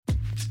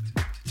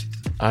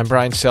I'm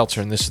Brian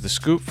Seltzer, and this is The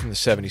Scoop from the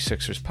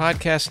 76ers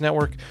Podcast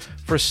Network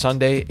for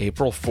Sunday,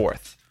 April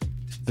 4th.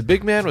 The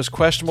big man was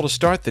questionable to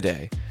start the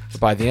day,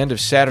 but by the end of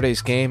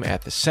Saturday's game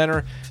at the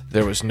center,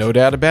 there was no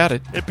doubt about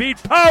it.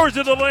 Embiid powers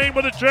in the lane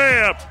with a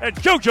jam, and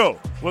JoJo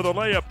with a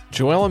layup.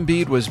 Joel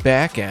Embiid was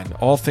back and,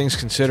 all things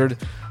considered,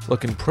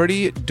 looking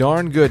pretty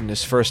darn good in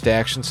his first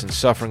action since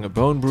suffering a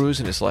bone bruise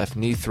in his left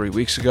knee 3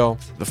 weeks ago.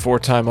 The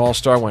four-time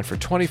All-Star went for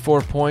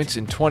 24 points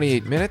in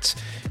 28 minutes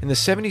in the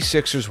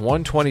 76ers'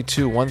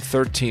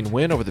 122-113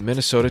 win over the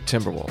Minnesota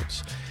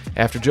Timberwolves.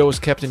 After Joe was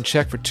kept in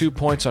check for 2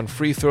 points on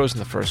free throws in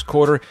the first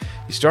quarter,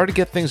 he started to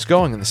get things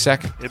going in the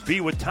second.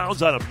 Embiid with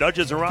Towns on him,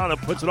 nudges around him,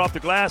 puts it off the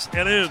glass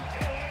and in.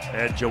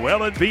 And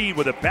Joel Embiid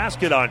with a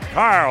basket on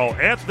Karl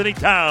Anthony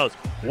Towns.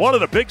 One of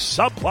the big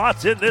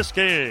subplots in this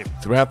game.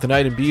 Throughout the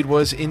night, Embiid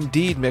was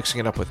indeed mixing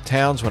it up with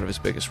Towns, one of his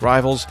biggest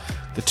rivals.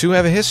 The two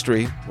have a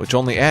history, which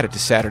only added to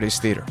Saturday's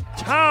theater.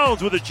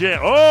 Towns with a jam.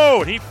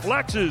 Oh, and he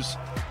flexes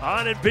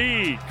on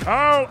Embiid.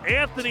 Karl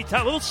Anthony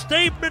Towns. Little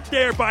statement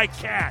there by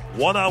Cat.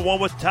 One-on-one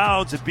with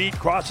Towns. Embiid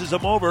crosses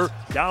him over.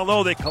 Down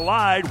low, they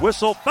collide.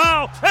 Whistle,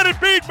 foul, and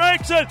Embiid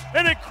makes it.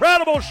 An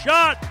incredible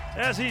shot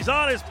as he's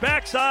on his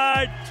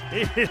backside.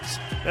 It's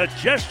a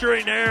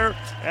gesturing there,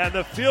 and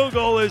the field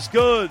goal is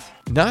good.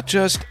 Not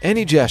just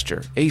any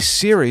gesture, a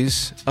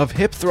series of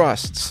hip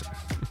thrusts.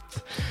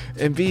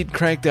 Embiid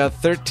cranked out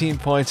 13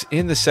 points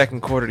in the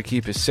second quarter to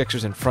keep his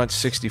Sixers in front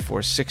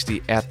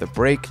 64-60 at the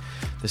break.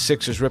 The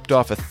Sixers ripped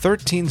off a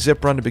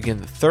 13-zip run to begin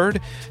the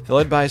third. They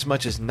led by as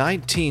much as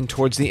 19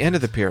 towards the end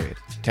of the period.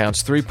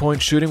 Towns'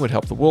 three-point shooting would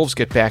help the Wolves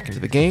get back into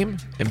the game.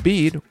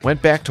 Embiid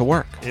went back to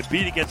work.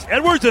 Embiid against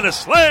Edwards, and a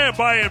slam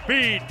by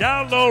Embiid.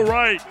 Down low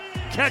right.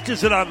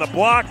 Catches it on the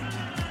block.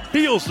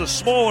 Feels the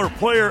smaller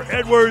player,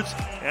 Edwards,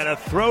 and a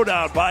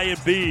throwdown by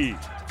Embiid.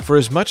 For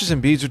as much as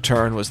Embiid's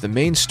return was the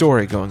main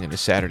story going into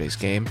Saturday's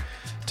game,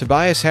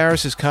 Tobias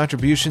Harris's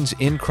contributions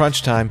in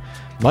crunch time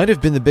might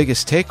have been the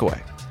biggest takeaway.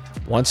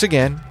 Once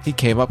again, he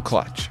came up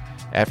clutch.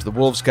 After the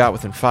Wolves got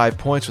within 5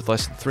 points with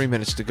less than 3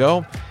 minutes to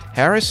go,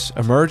 Harris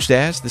emerged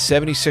as the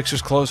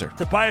 76ers closer.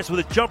 Tobias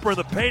with a jumper in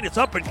the paint. It's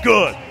up and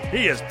good.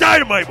 He is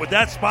dynamite with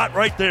that spot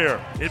right there.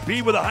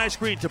 Embiid with a high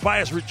screen.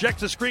 Tobias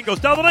rejects the screen, goes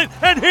down the lane,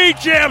 and he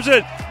jams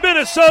it.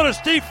 Minnesota's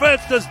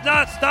defense does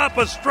not stop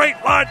a straight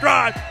line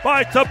drive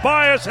by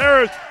Tobias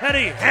Harris, and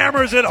he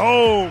hammers it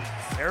home.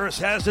 Harris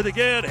has it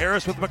again.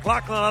 Harris with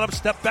McLaughlin on him.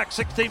 Step back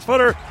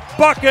 16-footer.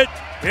 Bucket.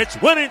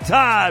 It's winning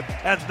time,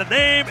 and the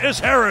name is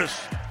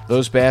Harris.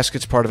 Those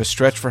baskets part of a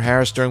stretch for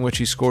Harris during which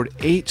he scored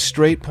 8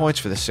 straight points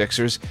for the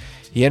Sixers.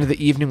 He ended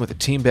the evening with a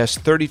team-best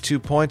 32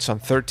 points on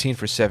 13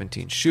 for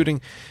 17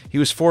 shooting. He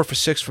was 4 for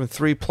 6 from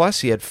 3,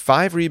 plus he had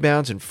 5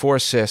 rebounds and 4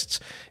 assists.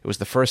 It was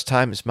the first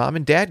time his mom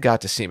and dad got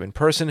to see him in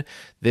person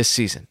this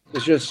season.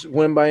 It's just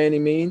win by any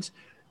means,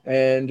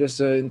 and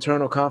just an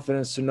internal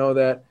confidence to know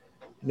that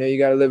you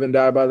got to live and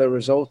die by the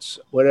results,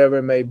 whatever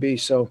it may be.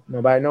 So,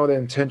 but I know the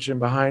intention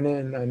behind it,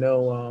 and I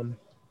know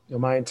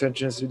my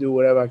intention is to do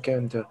whatever I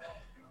can to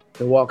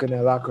walk in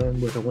that locker room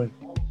with a win.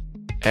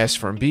 As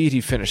for Embiid,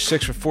 he finished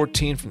 6 for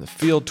 14 from the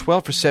field,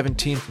 12 for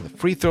 17 from the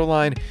free throw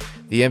line.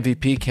 The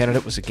MVP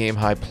candidate was a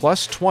game-high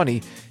plus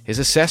 20, his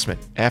assessment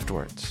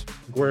afterwards.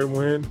 Great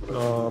win,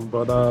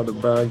 but I had a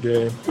bad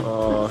game.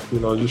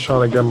 Just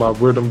trying to get my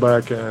rhythm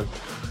back and,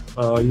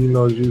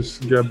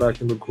 just get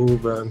back in the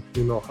groove and,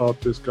 help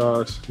these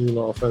guys,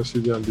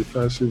 offensively and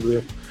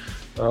defensively,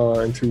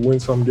 and to win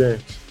some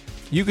games.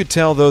 You could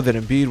tell, though, that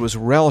Embiid was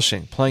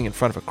relishing playing in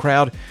front of a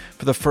crowd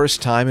for the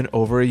first time in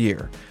over a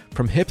year.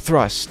 From hip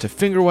thrusts to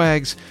finger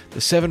wags, the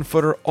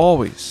 7-footer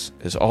always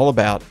is all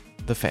about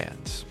the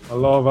fans. I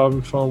love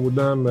having fun with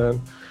them,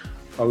 and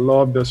I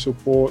love their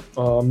support.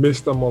 Miss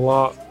them a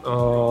lot,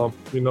 all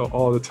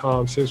the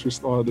time since we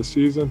started the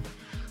season,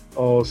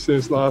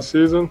 since last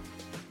season.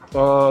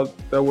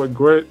 They were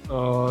great.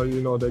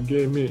 They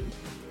gave me,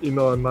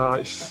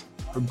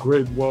 a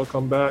great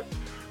welcome back.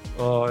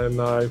 And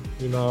I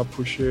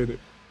appreciate it.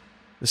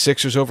 The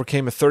Sixers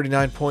overcame a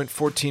 39-point,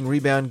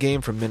 14-rebound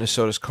game from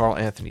Minnesota's Karl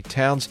Anthony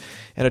Towns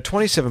and a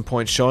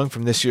 27-point showing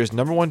from this year's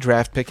number 1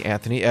 draft pick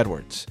Anthony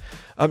Edwards.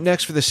 Up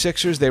next for the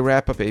Sixers, they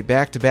wrap up a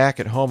back-to-back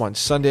at home on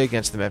Sunday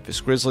against the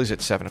Memphis Grizzlies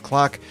at 7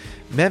 o'clock.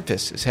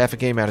 Memphis is half a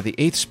game out of the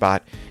 8th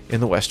spot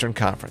in the Western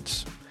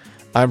Conference.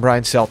 I'm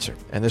Brian Seltzer,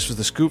 and this was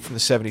The Scoop from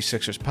the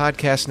 76ers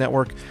Podcast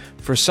Network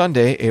for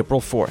Sunday, April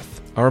 4th.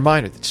 A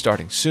reminder that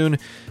starting soon,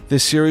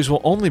 this series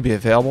will only be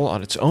available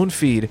on its own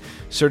feed.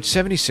 Search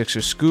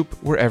 76ers Scoop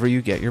wherever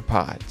you get your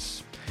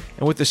pods.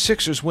 And with the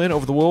Sixers win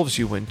over the Wolves,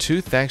 you win too,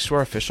 thanks to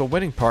our official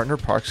winning partner,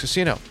 Parx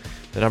Casino,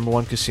 the number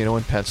 1 casino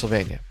in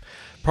Pennsylvania.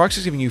 Parx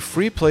is giving you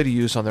free play to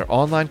use on their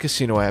online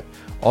casino app.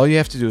 All you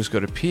have to do is go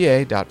to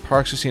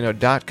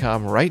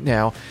pa.parxcasino.com right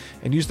now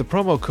and use the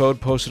promo code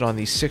posted on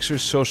the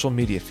Sixers social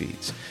media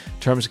feeds.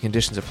 Terms and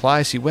conditions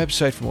apply. See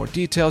website for more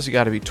details. You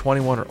got to be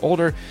 21 or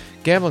older.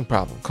 Gambling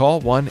problem?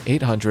 Call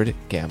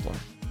 1-800-GAMBLER.